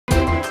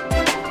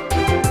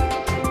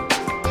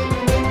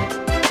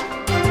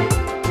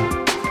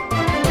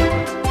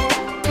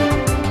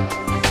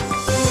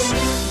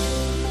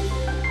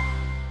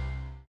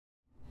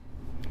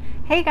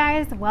Hey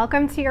guys,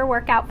 welcome to your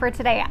workout for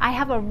today. I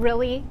have a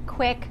really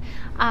quick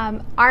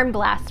arm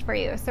blast for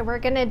you. So we're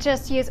gonna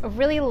just use a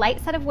really light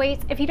set of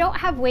weights. If you don't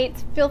have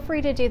weights, feel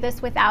free to do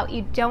this without.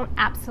 You don't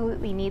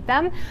absolutely need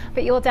them,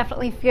 but you will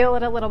definitely feel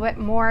it a little bit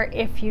more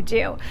if you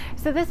do.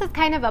 So this is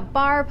kind of a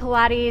bar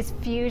Pilates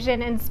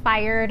fusion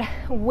inspired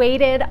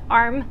weighted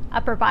arm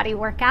upper body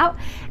workout,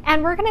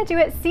 and we're gonna do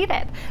it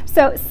seated.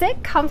 So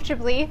sit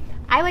comfortably.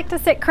 I like to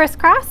sit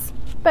crisscross,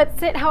 but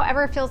sit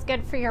however feels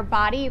good for your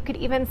body. You could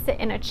even sit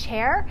in a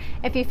chair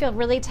if you feel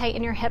really tight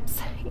in your hips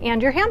and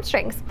your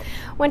hamstrings.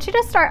 I want you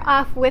to start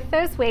off with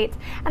those weights,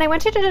 and I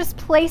want you to just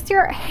place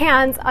your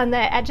hands on the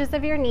edges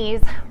of your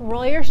knees,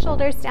 roll your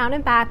shoulders down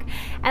and back,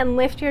 and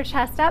lift your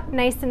chest up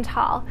nice and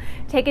tall.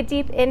 Take a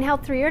deep inhale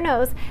through your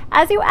nose.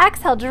 As you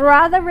exhale,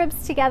 draw the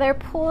ribs together,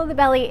 pull the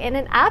belly in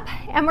and up,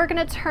 and we're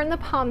gonna turn the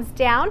palms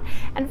down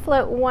and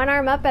float one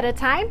arm up at a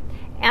time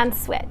and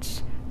switch.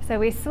 So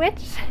we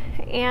switch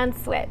and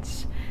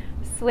switch.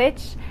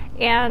 Switch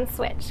and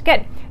switch.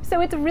 Good.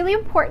 So it's really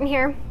important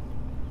here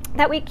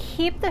that we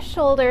keep the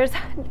shoulders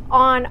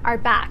on our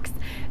backs.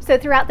 So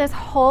throughout this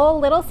whole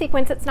little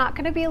sequence, it's not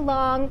going to be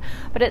long,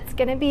 but it's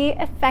going to be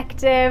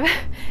effective.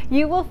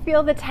 You will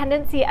feel the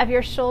tendency of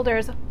your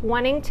shoulders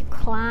wanting to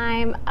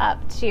climb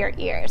up to your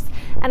ears.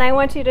 And I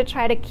want you to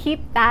try to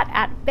keep that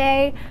at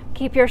bay.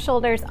 Keep your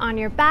shoulders on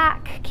your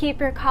back. Keep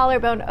your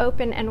collarbone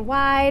open and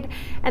wide.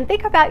 And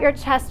think about your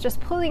chest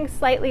just pulling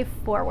slightly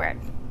forward.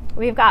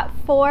 We've got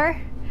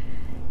 4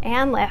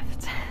 and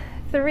lift.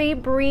 3,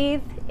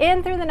 breathe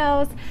in through the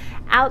nose,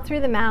 out through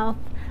the mouth.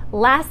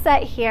 Last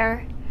set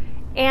here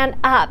and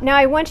up. Now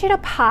I want you to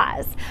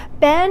pause.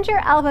 Bend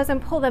your elbows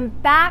and pull them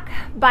back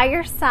by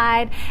your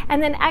side,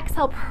 and then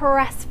exhale,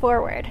 press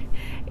forward.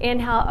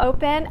 Inhale,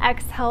 open,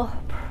 exhale,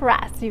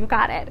 press. You've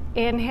got it.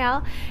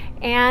 Inhale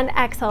and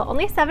exhale.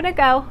 Only 7 to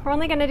go. We're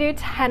only gonna do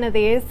 10 of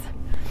these.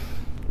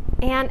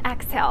 And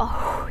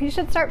exhale. You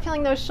should start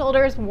feeling those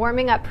shoulders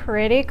warming up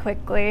pretty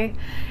quickly.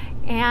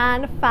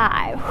 And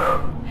 5.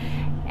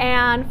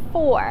 And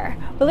 4.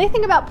 Really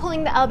think about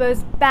pulling the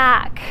elbows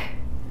back.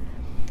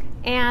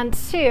 And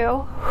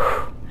 2.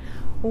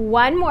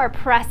 1 more.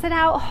 Press it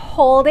out.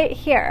 Hold it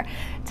here.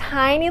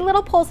 Tiny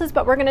little pulses,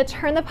 but we're going to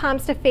turn the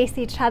palms to face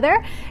each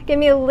other. Give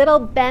me a little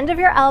bend of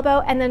your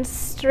elbow and then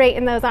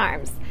straighten those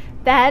arms.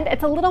 Bend.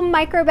 It's a little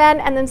micro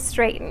bend and then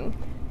straighten.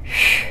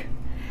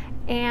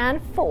 And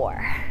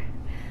 4.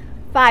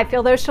 5,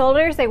 feel those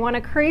shoulders, they want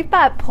to creep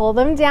up, pull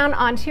them down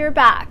onto your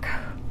back.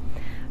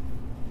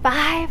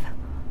 5,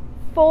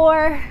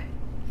 4,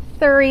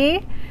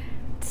 3,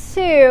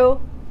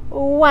 2,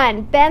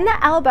 1. Bend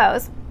the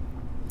elbows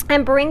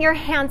and bring your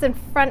hands in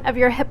front of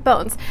your hip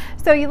bones.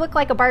 So you look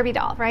like a Barbie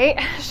doll, right?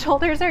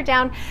 Shoulders are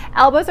down,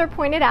 elbows are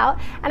pointed out,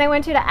 and I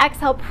want you to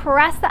exhale,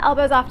 press the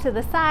elbows off to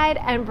the side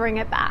and bring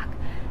it back.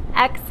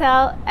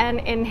 Exhale and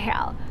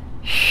inhale.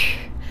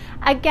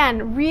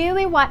 Again,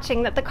 really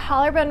watching that the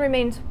collarbone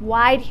remains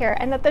wide here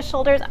and that the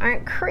shoulders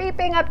aren't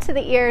creeping up to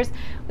the ears.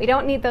 We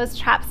don't need those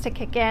traps to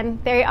kick in.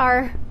 They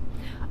are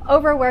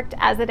overworked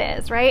as it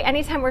is, right?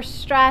 Anytime we're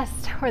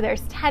stressed or there's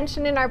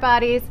tension in our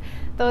bodies,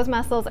 those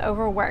muscles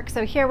overwork.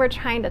 So here we're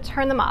trying to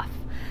turn them off.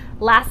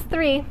 Last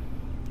 3,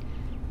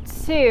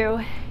 2,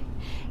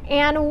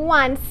 and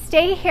 1.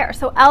 Stay here.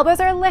 So elbows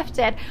are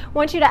lifted. I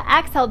want you to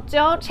exhale.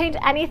 Don't change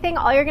anything.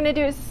 All you're going to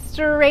do is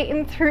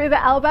straighten through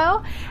the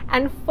elbow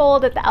and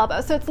fold at the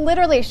elbow. So it's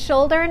literally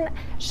shoulder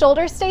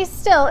stay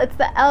still. It's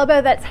the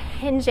elbow that's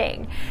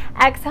hinging.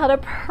 Exhale to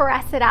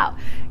press it out.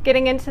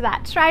 Getting into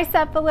that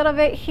tricep a little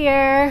bit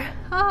here.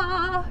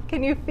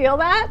 Can you feel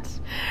that?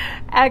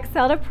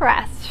 Exhale to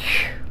press.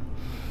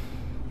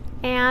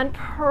 And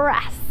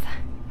press.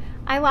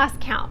 I lost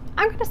count.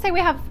 I'm going to say we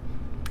have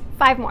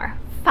 5 more.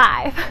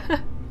 5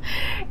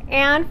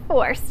 and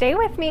 4. Stay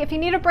with me. If you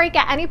need a break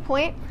at any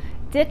point,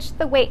 ditch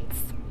the weights.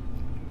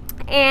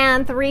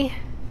 And 3,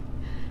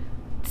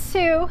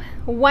 2,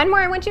 1 more.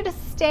 I want you to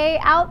stay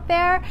out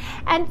there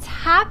and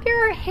tap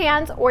your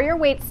hands or your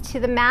weights to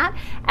the mat.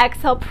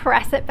 Exhale,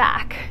 press it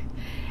back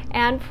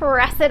and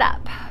press it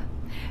up.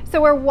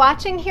 So we're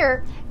watching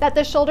here that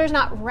the shoulder's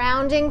not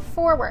rounding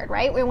forward,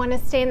 right? We want to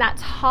stay in that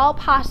tall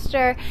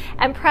posture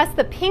and press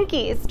the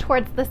pinkies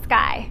towards the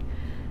sky.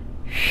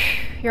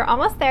 You're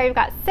almost there. You've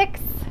got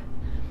 6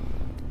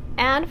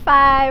 and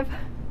 5.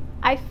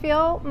 I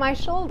feel my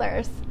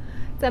shoulders.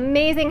 It's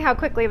amazing how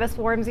quickly this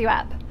warms you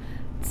up.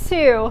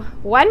 2,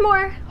 1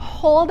 more.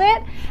 Hold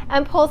it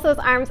and pulse those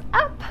arms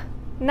up.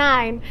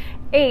 9,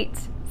 8,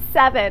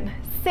 7,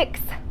 6,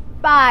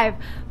 5,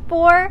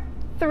 4,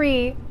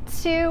 3,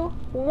 2,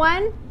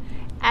 1,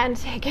 and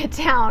take it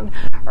down.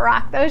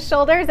 Rock those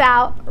shoulders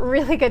out.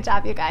 Really good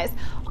job, you guys.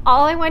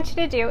 All I want you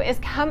to do is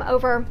come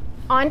over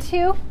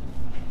onto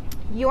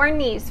your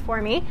knees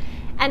for me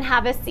and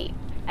have a seat.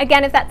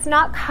 Again, if that's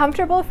not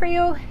comfortable for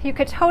you, you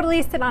could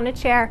totally sit on a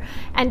chair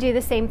and do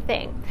the same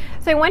thing.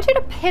 So I want you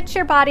to pitch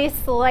your body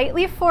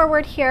slightly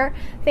forward here.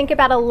 Think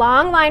about a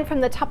long line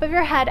from the top of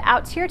your head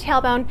out to your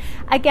tailbone.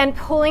 Again,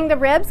 pulling the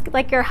ribs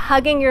like you're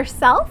hugging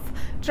yourself,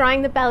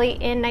 drawing the belly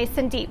in nice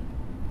and deep.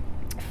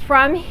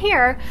 From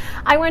here,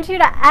 I want you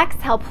to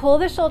exhale, pull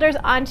the shoulders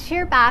onto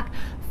your back,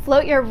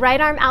 float your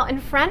right arm out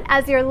in front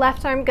as your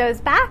left arm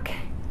goes back,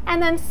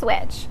 and then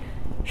switch.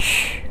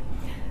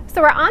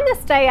 So we're on this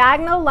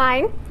diagonal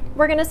line.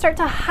 We're going to start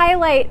to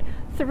highlight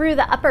through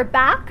the upper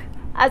back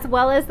as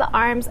well as the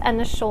arms and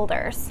the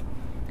shoulders.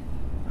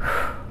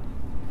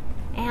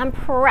 And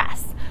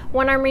press.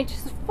 One arm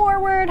reaches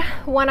forward,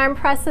 one arm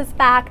presses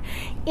back.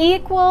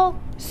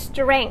 Equal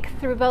strength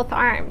through both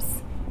arms.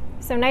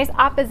 So nice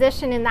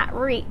opposition in that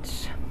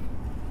reach.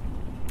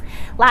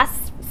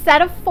 Last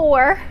set of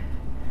 4.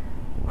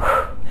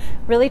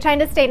 Really trying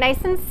to stay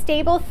nice and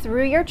stable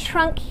through your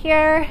trunk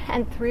here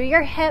and through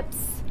your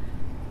hips.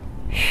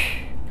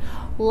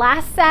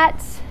 Last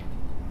set.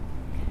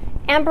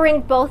 And bring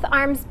both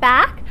arms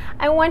back.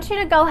 I want you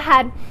to go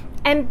ahead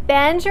and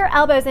bend your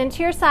elbows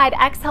into your side.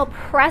 Exhale,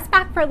 press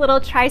back for a little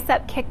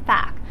tricep kick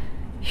back.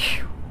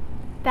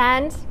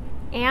 Bend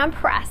and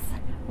press.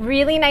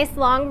 Really nice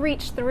long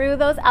reach through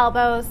those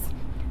elbows.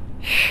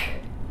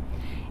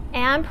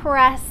 And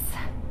press.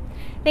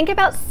 Think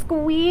about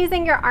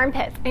squeezing your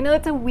armpits. I know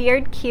it's a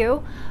weird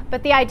cue,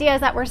 but the idea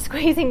is that we're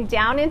squeezing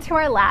down into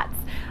our lats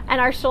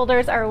and our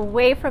shoulders are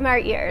away from our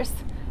ears.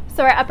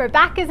 So our upper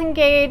back is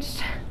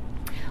engaged,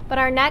 but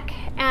our neck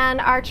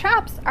and our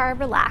traps are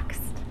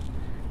relaxed.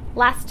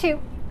 Last 2.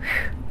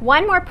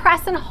 One more,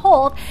 press and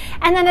hold,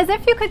 and then as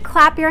if you could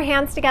clap your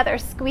hands together,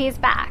 squeeze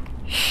back.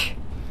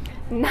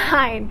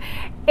 9,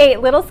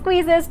 8, little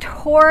squeezes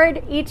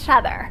toward each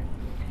other.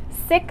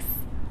 6,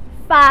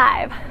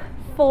 5,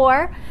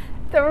 4,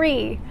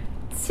 3,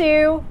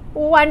 2,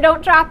 1.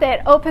 Don't drop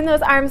it. Open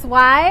those arms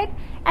wide,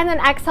 and then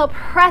exhale,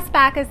 press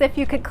back as if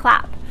you could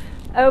clap.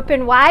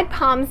 Open wide,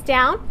 palms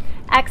down.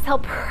 Exhale,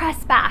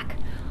 press back.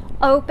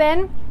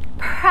 Open,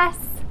 press,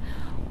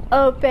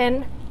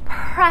 open,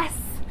 press.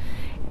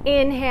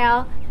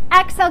 Inhale,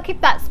 exhale,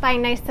 keep that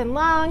spine nice and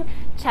long.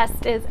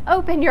 Chest is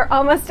open. You're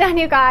almost done,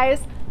 you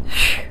guys.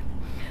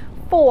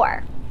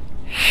 4,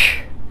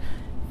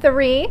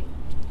 3,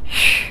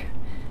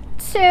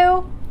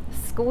 2,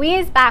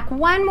 squeeze back.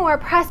 One more,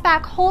 press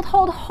back, hold,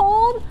 hold,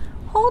 hold,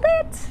 hold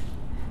it,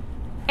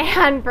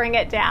 and bring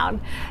it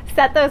down.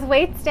 Set those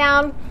weights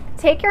down.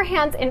 Take your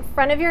hands in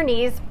front of your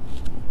knees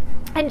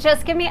and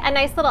just give me a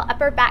nice little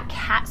upper back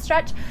cat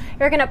stretch.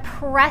 You're gonna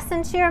press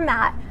into your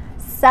mat,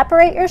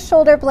 separate your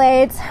shoulder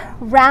blades,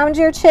 round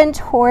your chin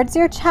towards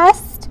your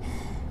chest.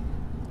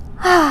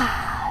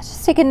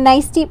 Just take a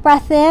nice deep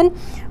breath in.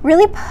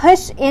 Really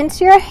push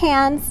into your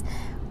hands,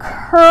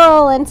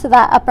 curl into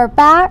that upper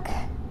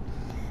back.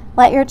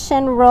 Let your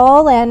chin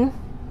roll in.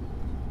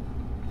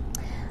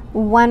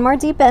 One more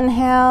deep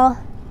inhale.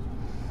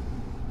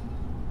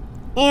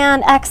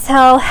 And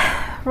exhale,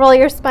 roll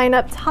your spine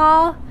up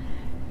tall.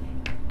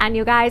 And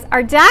you guys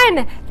are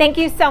done. Thank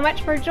you so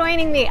much for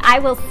joining me. I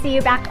will see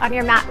you back on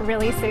your mat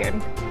really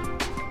soon.